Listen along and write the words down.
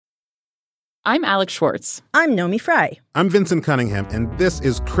I'm Alex Schwartz. I'm Nomi Fry. I'm Vincent Cunningham, and this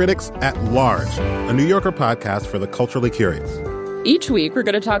is Critics at Large, a New Yorker podcast for the culturally curious. Each week, we're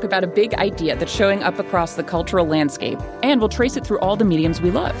going to talk about a big idea that's showing up across the cultural landscape, and we'll trace it through all the mediums we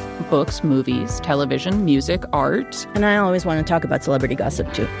love. Books, movies, television, music, art. And I always want to talk about celebrity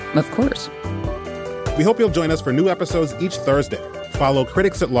gossip, too. Of course. We hope you'll join us for new episodes each Thursday. Follow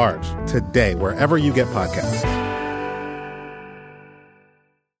Critics at Large today, wherever you get podcasts.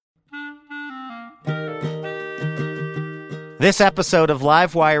 This episode of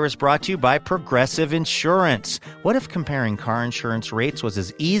Livewire is brought to you by Progressive Insurance. What if comparing car insurance rates was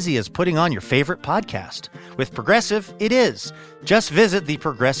as easy as putting on your favorite podcast? With Progressive, it is. Just visit the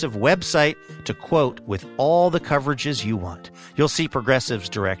Progressive website to quote with all the coverages you want. You'll see Progressive's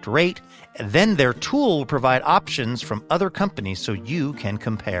direct rate, and then their tool will provide options from other companies so you can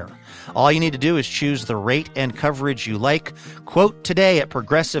compare. All you need to do is choose the rate and coverage you like. Quote today at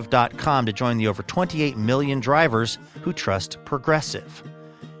Progressive.com to join the over 28 million drivers who trust Progressive.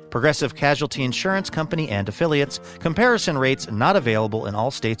 Progressive Casualty Insurance Company and affiliates. Comparison rates not available in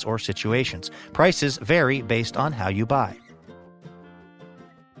all states or situations. Prices vary based on how you buy.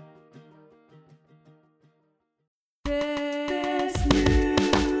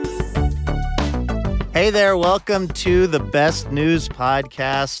 Hey there, welcome to the Best News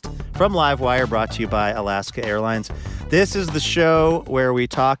Podcast from Livewire, brought to you by Alaska Airlines. This is the show where we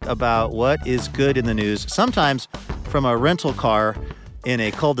talk about what is good in the news, sometimes from a rental car in a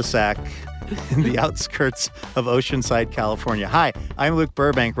cul-de-sac in the outskirts of Oceanside, California. Hi, I'm Luke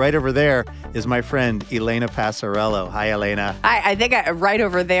Burbank. Right over there is my friend Elena Passarello. Hi, Elena. Hi, I think right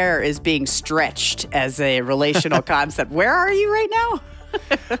over there is being stretched as a relational concept. Where are you right now?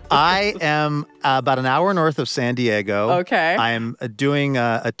 I am about an hour north of San Diego. Okay. I'm doing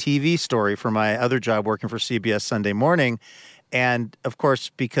a TV story for my other job working for CBS Sunday Morning. And, of course,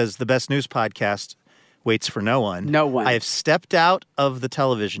 because the Best News Podcast waits for no one. No one. I have stepped out of the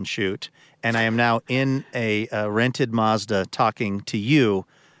television shoot, and I am now in a rented Mazda talking to you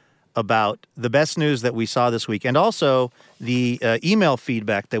about the best news that we saw this week and also the email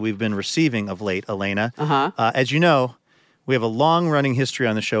feedback that we've been receiving of late, Elena. As you know, we have a long-running history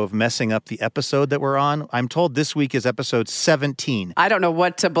on the show of messing up the episode that we're on. I'm told this week is episode 17. I don't know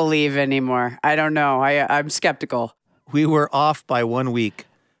what to believe anymore. I don't know. I'm skeptical. We were off by 1 week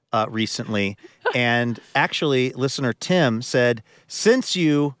recently, and actually, listener Tim said, since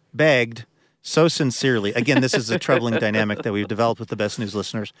you begged so sincerely, again, this is a troubling dynamic that we've developed with the Best News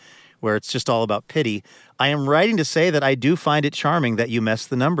listeners, where it's just all about pity. I am writing to say that I do find it charming that you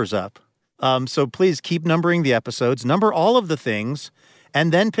messed the numbers up. So please keep numbering the episodes, number all of the things,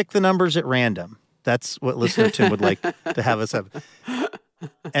 and then pick the numbers at random. That's what listener Tim would like to have us have.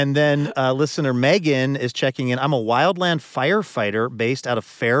 And then listener Megan is checking in. I'm a wildland firefighter based out of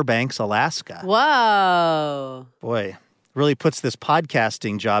Fairbanks, Alaska. Whoa. Boy, really puts this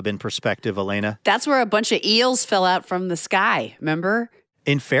podcasting job in perspective, Elena. That's where a bunch of eels fell out from the sky, remember?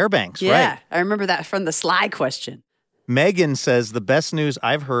 In Fairbanks, yeah, right. I remember that from the Sly question. Megan says the best news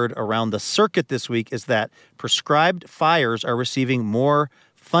I've heard around the circuit this week is that prescribed fires are receiving more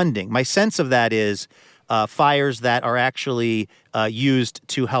funding. My sense of that is fires that are actually used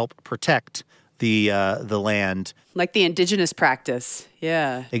to help protect the land. Like the indigenous practice,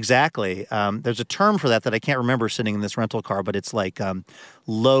 yeah. Exactly. There's a term for that I can't remember sitting in this rental car, but it's like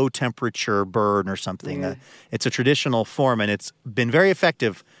low temperature burn or something. Yeah. It's a traditional form, and it's been very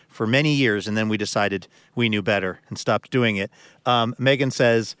effective for many years, and then we decided we knew better and stopped doing it. Megan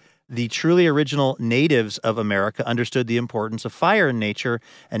says, the truly original natives of America understood the importance of fire in nature,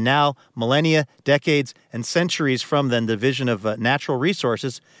 and now, millennia, decades, and centuries from then, the division of natural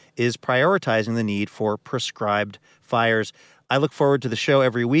resources is prioritizing the need for prescribed fires. I look forward to the show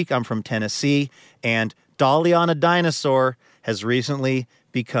every week. I'm from Tennessee, and Dolly on a Dinosaur has recently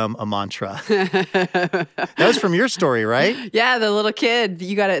become a mantra. That was from your story, right? Yeah, the little kid.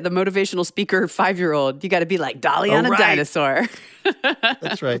 You got it. The motivational speaker 5-year-old. You got to be like Dolly on a dinosaur.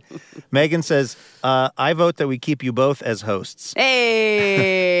 That's right. Megan says, I vote that we keep you both as hosts.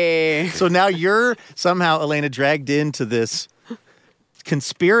 Hey! So now you're somehow, Elena, dragged into this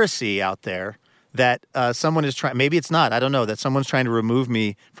conspiracy out there that someone is trying, maybe it's not, I don't know, that someone's trying to remove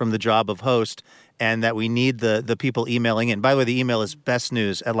me from the job of host, and that we need the people emailing in. By the way, the email is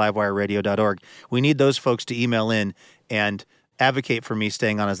bestnews@livewireradio.org. We need those folks to email in and advocate for me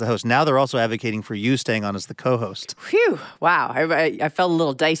staying on as the host. Now they're also advocating for you staying on as the co-host. Phew. Wow. I felt a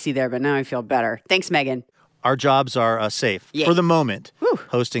little dicey there, but now I feel better. Thanks, Megan. Our jobs are safe for the moment,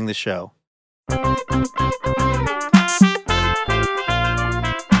 hosting the show.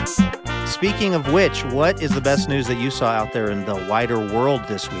 Speaking of which, what is the best news that you saw out there in the wider world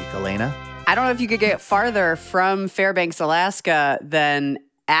this week, Elena? I don't know if you could get farther from Fairbanks, Alaska than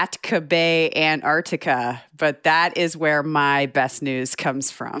Atka Bay, Antarctica, but that is where my best news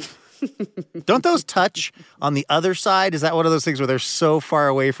comes from. Don't those touch on the other side? Is that one of those things where they're so far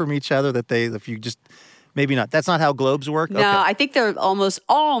away from each other that if you just, maybe not. That's not how globes work? No, okay. I think they're almost,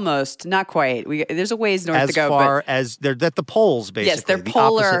 not quite. There's a ways north to go. As far as they're at the poles, basically. Yes, they're the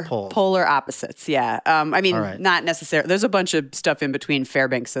polar opposite poles. polar opposites. Yeah. Right. Not necessarily. There's a bunch of stuff in between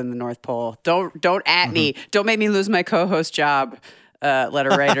Fairbanks and the North Pole. Don't at me. Don't make me lose my co-host job. Letter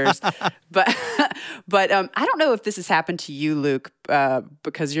writers, but I don't know if this has happened to you, Luke,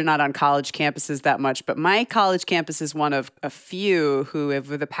 because you're not on college campuses that much. But my college campus is one of a few who,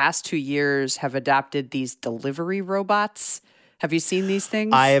 over the past 2 years, have adopted these delivery robots. Have you seen these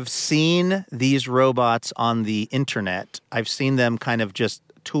things? I have seen these robots on the internet. I've seen them kind of just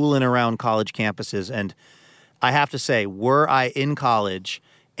tooling around college campuses, and I have to say, were I in college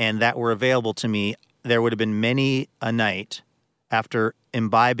and that were available to me, there would have been many a night after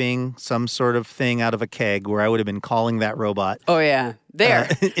imbibing some sort of thing out of a keg where I would have been calling that robot. Oh, yeah.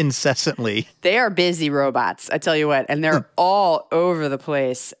 Incessantly. They are busy robots, I tell you what, and they're all over the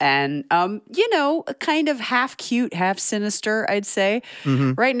place. And, kind of half cute, half sinister, I'd say.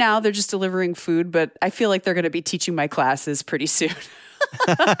 Mm-hmm. Right now, they're just delivering food, but I feel like they're going to be teaching my classes pretty soon.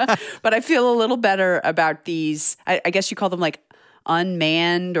 But I feel a little better about these, I guess you call them like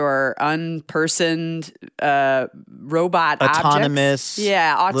unmanned or unpersoned robot autonomous objects.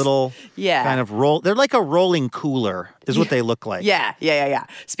 Yeah. Little kind of roll. They're like a rolling cooler is what they look like. Yeah.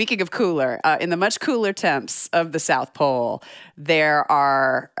 Speaking of cooler, in the much cooler temps of the South Pole,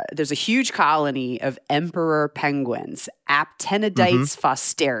 there's a huge colony of emperor penguins, Aptenidites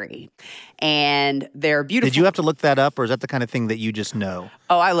fosteri. And they're beautiful. Did you have to look that up, or is that the kind of thing that you just know?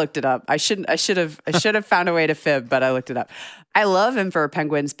 Oh, I looked it up. I should have found a way to fib, but I looked it up. I love emperor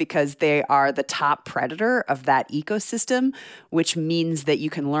penguins because they are the top predator of that ecosystem, which means that you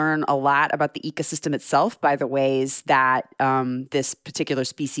can learn a lot about the ecosystem itself by the ways that this particular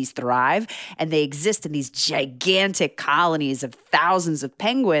species thrive. And they exist in these gigantic colonies of thousands of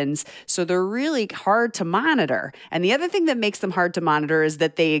penguins, so they're really hard to monitor. And the other thing that makes them hard to monitor is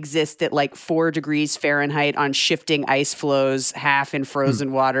that they exist at like 4 degrees Fahrenheit on shifting ice floes, half in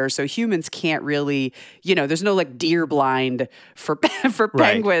frozen water. So humans can't really, there's no like deer blind for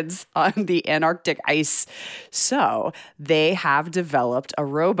penguins on the Antarctic ice. So they have developed a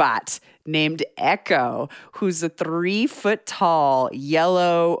robot named Echo, who's a 3-foot-tall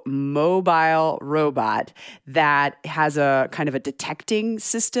yellow mobile robot that has a kind of a detecting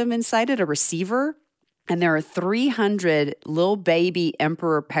system inside it, a receiver. And there are 300 little baby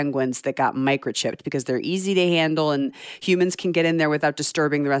emperor penguins that got microchipped because they're easy to handle and humans can get in there without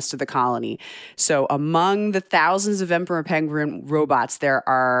disturbing the rest of the colony. So among the thousands of emperor penguin robots, there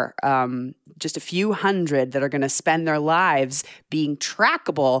are just a few hundred that are going to spend their lives being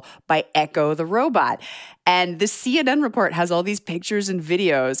trackable by Echo the robot. And this CNN report has all these pictures and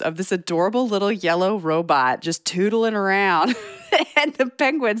videos of this adorable little yellow robot just tootling around. And the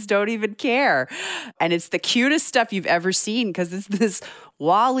penguins don't even care. And it's the cutest stuff you've ever seen because it's this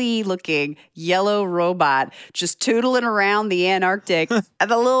Wall-E-looking yellow robot just tootling around the Antarctic.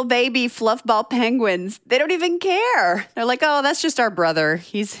 And the little baby fluffball penguins, they don't even care. They're like, oh, that's just our brother.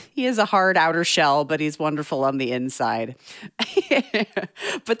 He has a hard outer shell, but he's wonderful on the inside.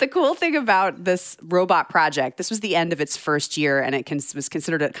 But the cool thing about this robot project, this was the end of its first year, and it was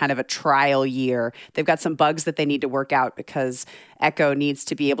considered a kind of a trial year. They've got some bugs that they need to work out because Echo needs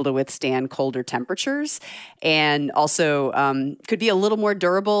to be able to withstand colder temperatures and also could be a little more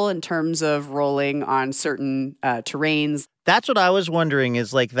durable in terms of rolling on certain terrains. That's what I was wondering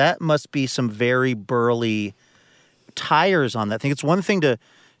is like that must be some very burly tires on that thing. It's one thing to,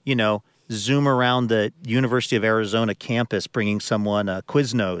 zoom around the University of Arizona campus bringing someone a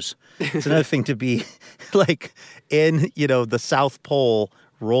Quiznos. It's another thing to be like in, the South Pole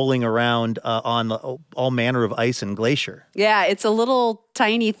rolling around on all manner of ice and glacier. Yeah, it's a little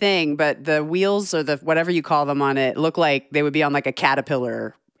tiny thing, but the wheels or the whatever you call them on it look like they would be on like a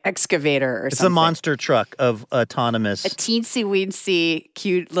Caterpillar excavator or it's something. It's a monster truck of autonomous. A teensy-weensy,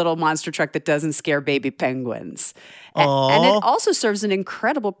 cute little monster truck that doesn't scare baby penguins. And it also serves an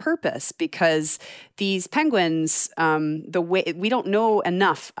incredible purpose because these penguins, we don't know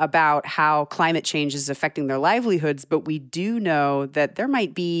enough about how climate change is affecting their livelihoods, but we do know that there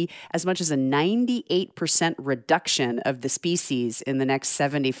might be as much as a 98% reduction of the species in the next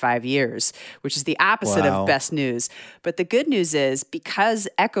 75 years, which is the opposite of best news. But the good news is because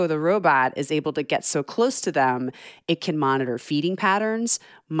Echo the robot is able to get so close to them, it can monitor feeding patterns,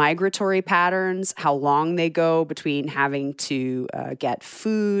 migratory patterns, how long they go between having to get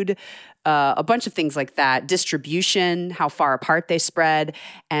food, a bunch of things like that, distribution, how far apart they spread,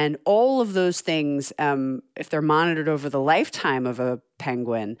 and all of those things, if they're monitored over the lifetime of a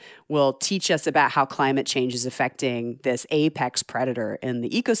penguin, will teach us about how climate change is affecting this apex predator in the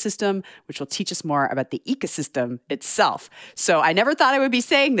ecosystem, which will teach us more about the ecosystem itself. So I never thought I would be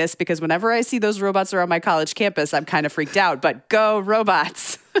saying this because whenever I see those robots around my college campus, I'm kind of freaked out, but go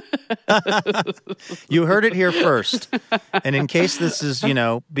robots. You heard it here first. And in case this is,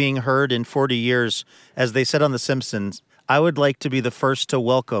 being heard in 40 years, as they said on The Simpsons, I would like to be the first to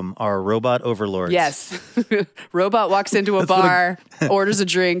welcome our robot overlords. Yes. Robot walks into a bar, orders a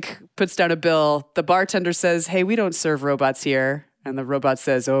drink, puts down a bill. The bartender says, "Hey, we don't serve robots here." And the robot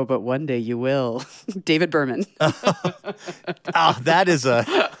says, "Oh, but one day you will." David Berman. That's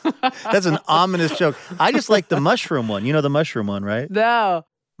an ominous joke. I just like the mushroom one. You know the mushroom one, right? No.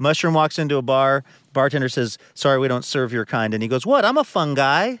 Mushroom walks into a bar. Bartender says, "Sorry, we don't serve your kind." And he goes, "What? I'm a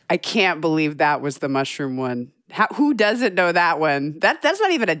fungi." I can't believe that was the mushroom one. Who doesn't know that one? That's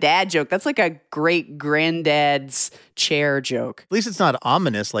not even a dad joke. That's like a great granddad's chair joke. At least it's not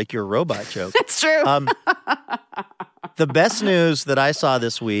ominous like your robot joke. That's true. The best news that I saw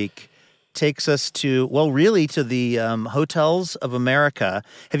this week takes us to the hotels of America.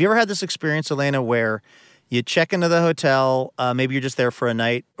 Have you ever had this experience, Elena, where you check into the hotel, maybe you're just there for a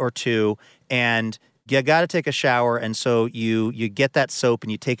night or two, and you got to take a shower, and so you get that soap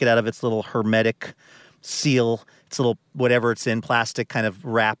and you take it out of its little hermetic seal, its little whatever it's in, plastic kind of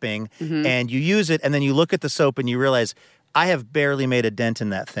wrapping, and you use it, and then you look at the soap and you realize, I have barely made a dent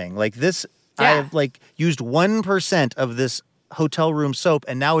in that thing. Like this, yeah. I have used 1% of this hotel room soap,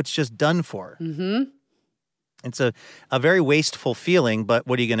 and now it's just done for. Mm-hmm. It's a very wasteful feeling, but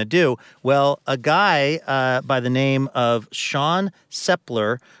what are you going to do? Well, a guy by the name of Sean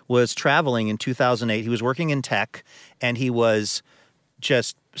Sepler was traveling in 2008. He was working in tech, and he was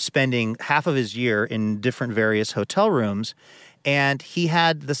just spending half of his year in different various hotel rooms, and he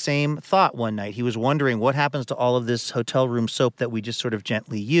had the same thought one night. He was wondering what happens to all of this hotel room soap that we just sort of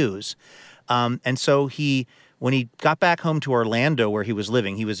gently use. And so when he got back home to Orlando where he was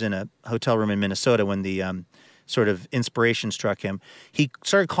living, he was in a hotel room in Minnesota when the sort of inspiration struck him. He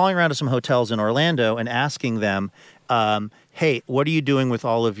started calling around to some hotels in Orlando and asking them, hey, what are you doing with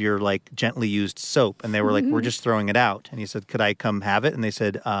all of your gently used soap? And they were like, we're just throwing it out. And he said, could I come have it? And they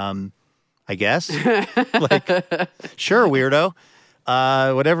said, I guess. Sure, weirdo.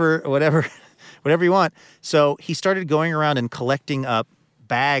 Whatever you want. So he started going around and collecting up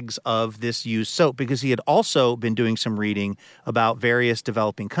bags of this used soap because he had also been doing some reading about various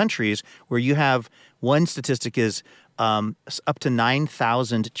developing countries where you have one statistic is up to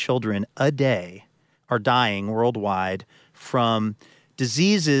 9,000 children a day are dying worldwide from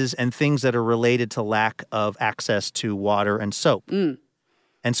diseases and things that are related to lack of access to water and soap. Mm.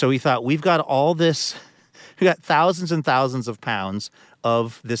 And so he thought, we've got thousands and thousands of pounds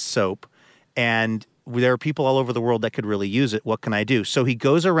of this soap, and there are people all over the world that could really use it. What can I do? So he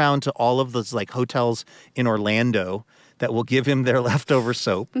goes around to all of those hotels in Orlando that will give him their leftover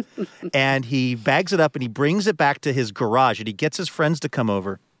soap, and he bags it up and he brings it back to his garage, and he gets his friends to come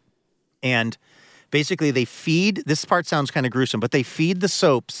over, and basically they feed, this part sounds kind of gruesome, but they feed the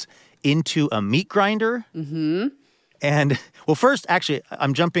soaps into a meat grinder. Mm-hmm. And, well, first, actually,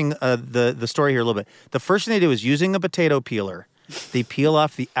 I'm jumping the story here a little bit. The first thing they do is using a potato peeler, they peel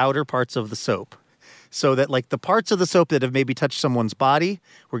off the outer parts of the soap. So that the parts of the soap that have maybe touched someone's body,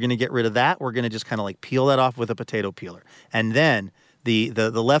 we're going to get rid of that. We're going to just kind of peel that off with a potato peeler. And then the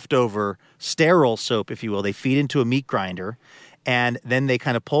leftover sterile soap, if you will, they feed into a meat grinder. And then they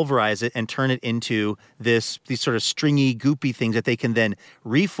kind of pulverize it and turn it into these sort of stringy, goopy things that they can then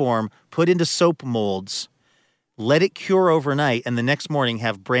reform, put into soap molds, let it cure overnight, and the next morning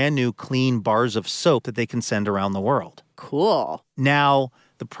have brand new clean bars of soap that they can send around the world. Cool. Now,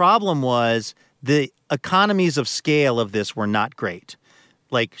 the problem was the economies of scale of this were not great.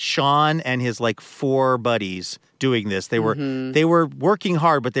 Sean and his 4 buddies doing this, they were working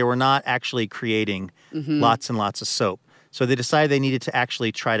hard, but they were not actually creating lots and lots of soap. So they decided they needed to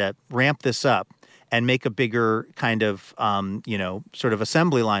actually try to ramp this up and make a bigger kind of, sort of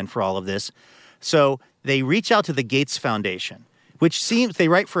assembly line for all of this. So they reach out to the Gates Foundation, which seems they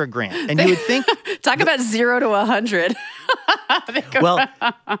write for a grant. And you would think... Talk about 0 to 100. Well,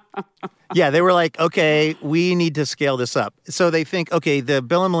 yeah, they were like, okay, we need to scale this up. So they think, okay, the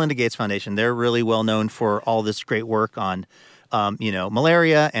Bill and Melinda Gates Foundation, they're really well known for all this great work on,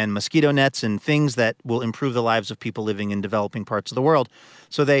 malaria and mosquito nets and things that will improve the lives of people living in developing parts of the world.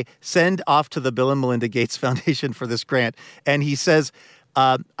 So they send off to the Bill and Melinda Gates Foundation for this grant. And he says,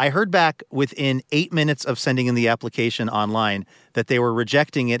 I heard back within 8 minutes of sending in the application online that they were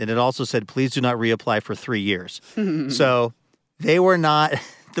rejecting it, and it also said, please do not reapply for 3 years. So they were not,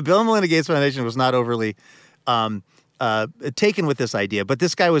 the Bill and Melinda Gates Foundation was not overly taken with this idea, but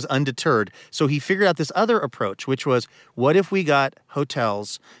this guy was undeterred. So he figured out this other approach, which was, what if we got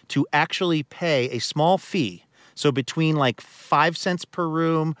hotels to actually pay a small fee? So between like 5 cents per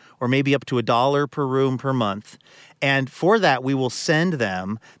room or maybe up to $1 per room per month. And for that, we will send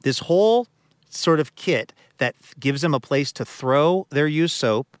them this whole sort of kit that gives them a place to throw their used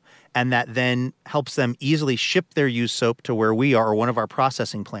soap, and that then helps them easily ship their used soap to where we are or one of our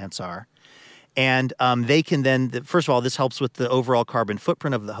processing plants are. And they can then, first of all, this helps with the overall carbon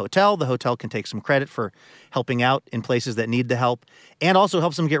footprint of the hotel. The hotel can take some credit for helping out in places that need the help, and also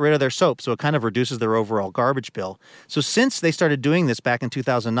helps them get rid of their soap. So it kind of reduces their overall garbage bill. So since they started doing this back in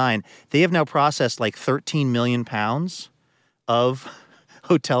 2009, they have now processed like 13 million pounds of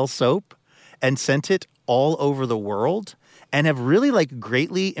hotel soap and sent it all over the world, and have really like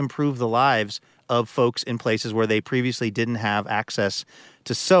greatly improved the lives of folks in places where they previously didn't have access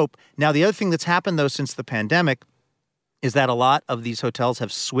to soap. Now, the other thing that's happened, though, since the pandemic is that a lot of these hotels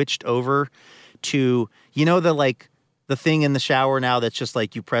have switched over to, you know, the thing in the shower now that's just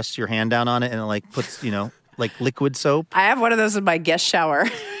like you press your hand down on it and it like puts, you know, like liquid soap. I have one of those in my guest shower,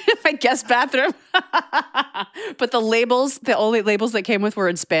 my guest bathroom. But the only labels that came with were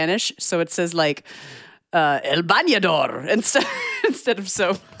in Spanish. So it says like, El Bañador instead of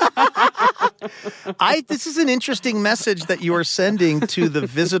soap. This is an interesting message that you are sending to the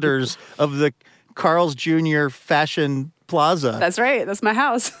visitors of the Carl's Jr. Fashion Plaza. That's right. That's my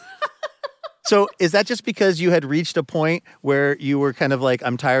house. So is that just because you had reached a point where you were kind of like,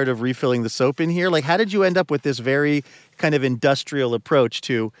 I'm tired of refilling the soap in here? Like, how did you end up with this very kind of industrial approach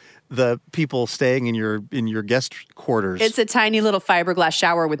to the people staying in your guest quarters? It's a tiny little fiberglass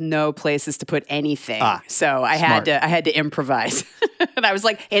shower with no places to put anything. So I had to improvise. And I was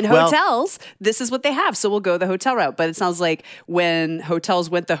like, in hotels, this is what they have. So we'll go the hotel route. But it sounds like when hotels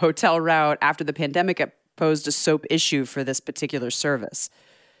went the hotel route after the pandemic, it posed a soap issue for this particular service.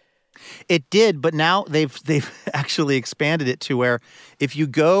 It did, but now they've actually expanded it to where if you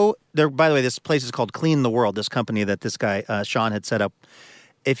go there, by the way, this place is called Clean the World, this company that this guy, Sean, had set up.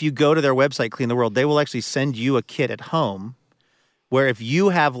 If you go to their website, Clean the World, they will actually send you a kit at home where if you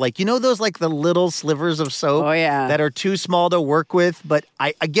have like, you know, those like the little slivers of soap that are too small to work with. But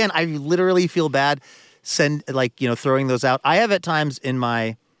I literally feel bad throwing those out. I have at times in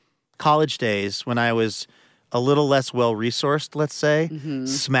my college days when I was a little less well-resourced, let's say,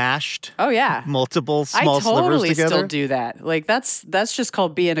 smashed multiple small slivers together. I totally still do that. Like, that's just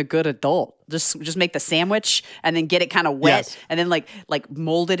called being a good adult. Just make the sandwich and then get it kind of wet and then like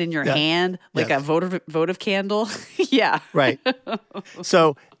mold it in your hand like a votive candle. Right.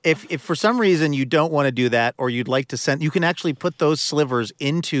 So if for some reason you don't want to do that, or you'd like to send, you can actually put those slivers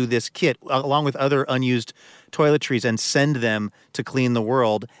into this kit along with other unused toiletries and send them to Clean the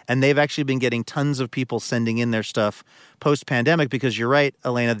World. And they've actually been getting tons of people sending in their stuff post-pandemic, because you're right,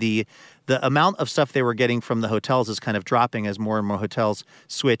 Elena, the amount of stuff they were getting from the hotels is kind of dropping as more and more hotels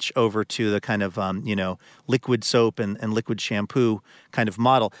switch over to the kind of, liquid soap and liquid shampoo kind of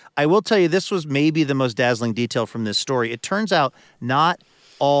model. I will tell you, this was maybe the most dazzling detail from this story. It turns out not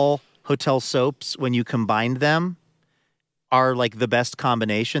all hotel soaps, when you combine them, are like the best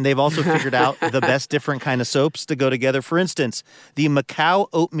combination. They've also figured out the best different kind of soaps to go together. For instance, the Macau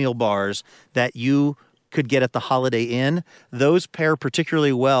oatmeal bars that you could get at the Holiday Inn, those pair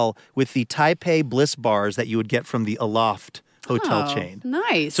particularly well with the Taipei Bliss bars that you would get from the Aloft hotel chain.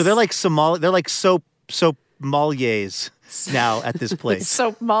 Nice. So they're like soap sommeliers now at this place.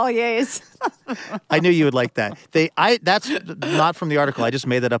 Sommeliers. I knew you would like that. That's not from the article. I just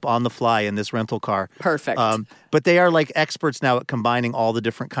made that up on the fly in this rental car. Perfect. But they are like experts now at combining all the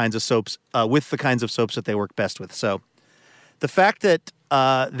different kinds of soaps with the kinds of soaps that they work best with. So the fact that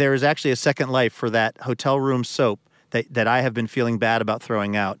there is actually a second life for that hotel room soap that I have been feeling bad about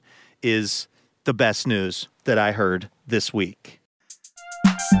throwing out is the best news that I heard this week.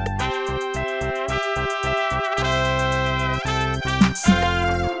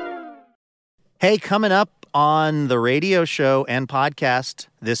 Hey, coming up on the radio show and podcast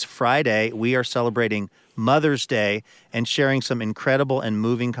this Friday, we are celebrating Mother's Day and sharing some incredible and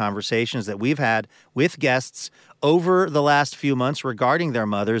moving conversations that we've had with guests over the last few months regarding their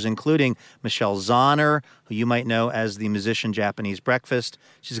mothers, including Michelle Zauner, who you might know as the musician Japanese Breakfast.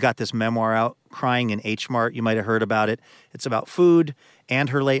 She's got this memoir out, Crying in H Mart. You might have heard about it. It's about food and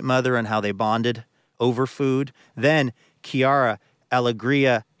her late mother and how they bonded over food. Then Chiara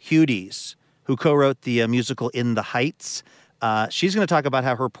Alegria Hudes, who co-wrote the musical In the Heights, She's going to talk about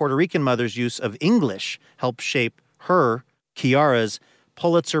how her Puerto Rican mother's use of English helped shape her, Kiara's,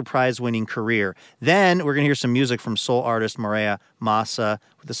 Pulitzer Prize-winning career. Then we're going to hear some music from soul artist Maria Massa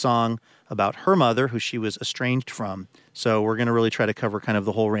with a song about her mother, who she was estranged from. So we're going to really try to cover kind of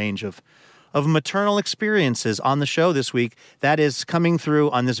the whole range of maternal experiences on the show this week. That is coming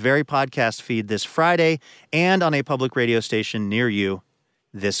through on this very podcast feed this Friday and on a public radio station near you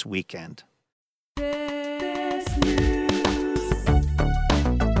this weekend.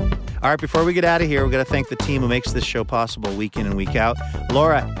 All right, before we get out of here, we've got to thank the team who makes this show possible week in and week out.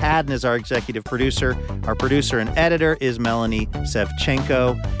 Laura Haddon is our executive producer. Our producer and editor is Melanie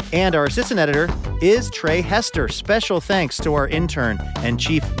Sevchenko. And our assistant editor is Trey Hester. Special thanks to our intern and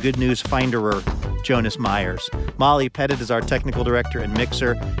chief good news finderer, Jonas Myers. Molly Pettit is our technical director and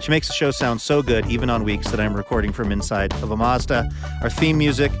mixer. She makes the show sound so good, even on weeks that I'm recording from inside of a Mazda. Our theme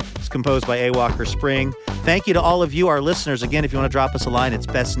music is composed by A. Walker Spring. Thank you to all of you, our listeners. Again, if you want to drop us a line, it's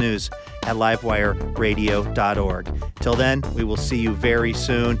bestnews@livewireradio.org. Till then, we will see you very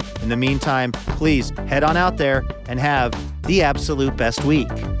soon. In the meantime, please head on out there and have the absolute best week.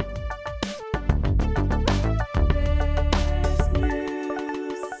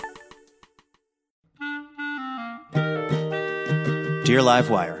 Dear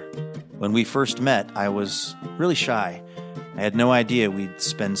Livewire, when we first met, I was really shy. I had no idea we'd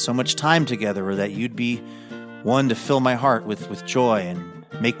spend so much time together, or that you'd be one to fill my heart with joy and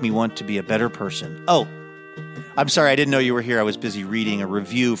make me want to be a better person. Oh, I'm sorry, I didn't know you were here. I was busy reading a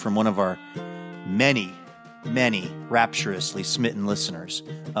review from one of our many rapturously smitten listeners.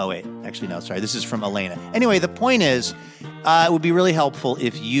 Oh, wait, actually, no, sorry. This is from Elena. Anyway, the point is, it would be really helpful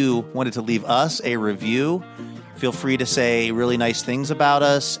if you wanted to leave us a review. Feel free to say really nice things about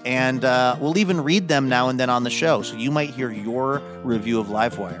us, and we'll even read them now and then on the show. So you might hear your review of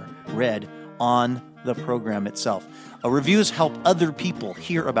Livewire read on the program itself. Reviews help other people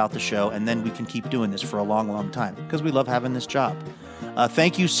hear about the show, and then we can keep doing this for a long, long time because we love having this job.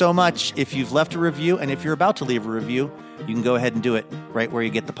 Thank you so much if you've left a review, and if you're about to leave a review, you can go ahead and do it right where you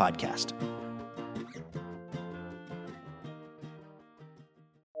get the podcast.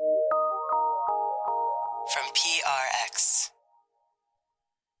 From PRX.